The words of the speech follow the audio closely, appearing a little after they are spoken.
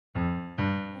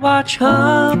Watch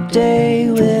Hump Day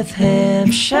with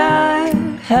Hampshire.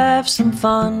 Have some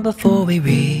fun before we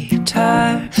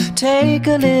retire. Take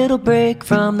a little break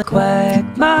from the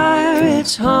quagmire.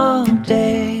 It's Hump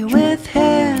Day with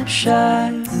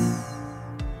Hampshire.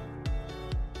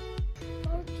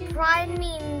 Pride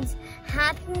means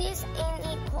happiness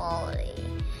and equality.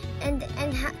 And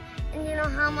you know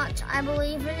how much I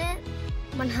believe in it?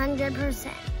 100%.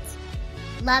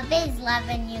 Love is love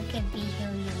and you can be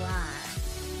who you are.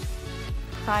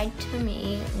 Pride to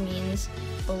me means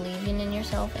believing in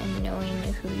yourself and knowing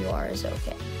who you are is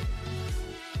okay.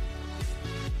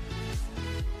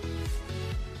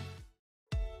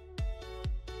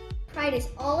 Pride is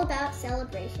all about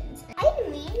celebrations.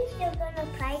 Pride means you're gonna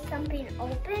try something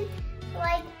open,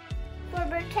 like for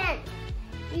pretend.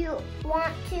 You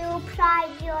want to pry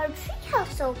your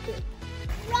treehouse open.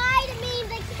 Pride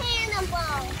means a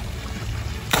cannonball.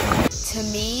 To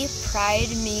me, pride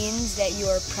means that you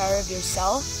are proud of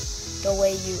yourself, the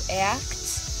way you act,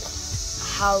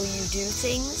 how you do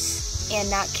things, and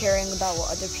not caring about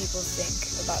what other people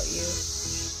think about you.